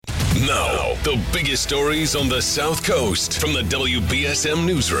Now, the biggest stories on the South Coast from the WBSM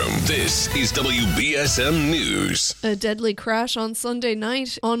Newsroom. This is WBSM News. A deadly crash on Sunday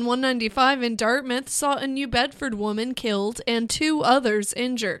night on 195 in Dartmouth saw a New Bedford woman killed and 2 others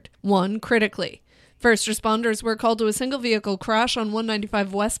injured, one critically. First responders were called to a single vehicle crash on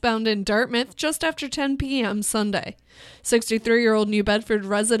 195 westbound in Dartmouth just after 10 p.m. Sunday. 63-year-old New Bedford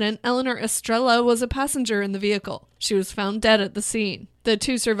resident Eleanor Estrella was a passenger in the vehicle. She was found dead at the scene. The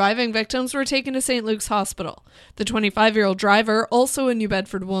 2 surviving victims were taken to St. Luke's Hospital. The 25-year-old driver, also a New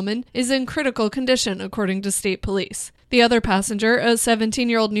Bedford woman, is in critical condition, according to state police. The other passenger, a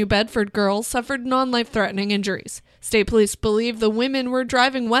 17-year-old New Bedford girl, suffered non-life-threatening injuries. State police believe the women were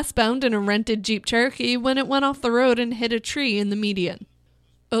driving westbound in a rented Jeep Cherokee when it went off the road and hit a tree in the median.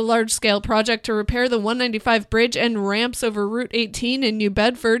 A large-scale project to repair the 195 bridge and ramps over Route 18 in New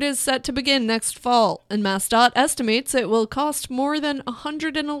Bedford is set to begin next fall, and MassDOT estimates it will cost more than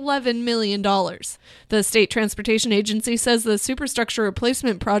 $111 million. The State Transportation Agency says the superstructure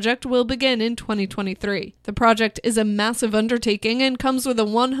replacement project will begin in 2023. The project is a massive undertaking and comes with a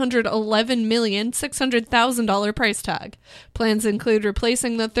 $111,600,000 price tag. Plans include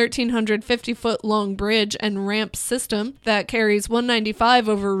replacing the 1,350-foot-long bridge and ramp system that carries 195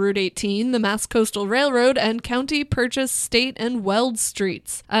 over Route 18, the Mass Coastal Railroad, and County, Purchase, State, and Weld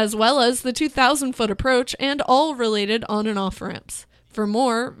streets, as well as the 2,000-foot approach and all related on- and off-ramps. For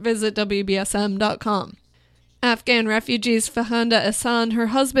more, visit WBSM.com. Afghan refugees Fahanda Ahsan, her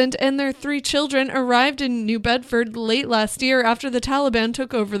husband, and their 3 children arrived in New Bedford late last year after the Taliban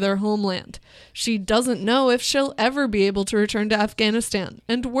took over their homeland. She doesn't know if she'll ever be able to return to Afghanistan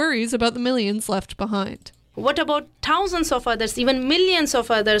and worries about the millions left behind. What about thousands of others, even millions of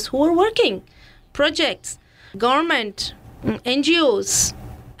others who are working? Projects, government, NGOs,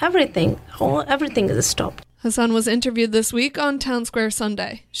 everything is stopped. Hassan was interviewed this week on Town Square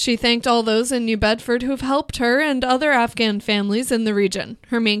Sunday. She thanked all those in New Bedford who've helped her and other Afghan families in the region.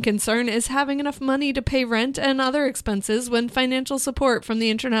 Her main concern is having enough money to pay rent and other expenses when financial support from the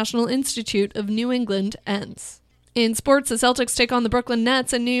International Institute of New England ends. In sports, the Celtics take on the Brooklyn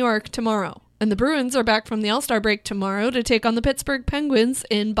Nets in New York tomorrow. And the Bruins are back from the All-Star break tomorrow to take on the Pittsburgh Penguins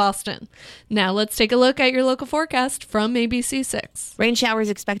in Boston. Now let's take a look at your local forecast from ABC6. Rain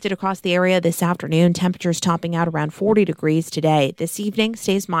showers expected across the area this afternoon. Temperatures topping out around 40 degrees today. This evening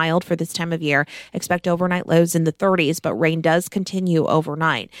stays mild for this time of year. Expect overnight lows in the 30s, but rain does continue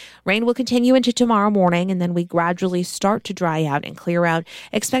overnight. Rain will continue into tomorrow morning, and then we gradually start to dry out and clear out.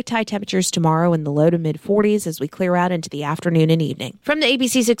 Expect high temperatures tomorrow in the low to mid 40s as we clear out into the afternoon and evening. From the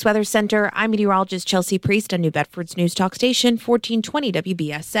ABC6 Weather Center, I'm meteorologist Chelsea Priest on New Bedford's news talk station 1420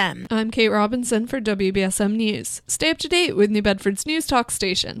 WBSM. I'm Kate Robinson for WBSM News. Stay up to date with New Bedford's news talk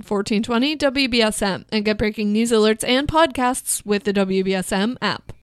station 1420 WBSM and get breaking news alerts and podcasts with the WBSM app.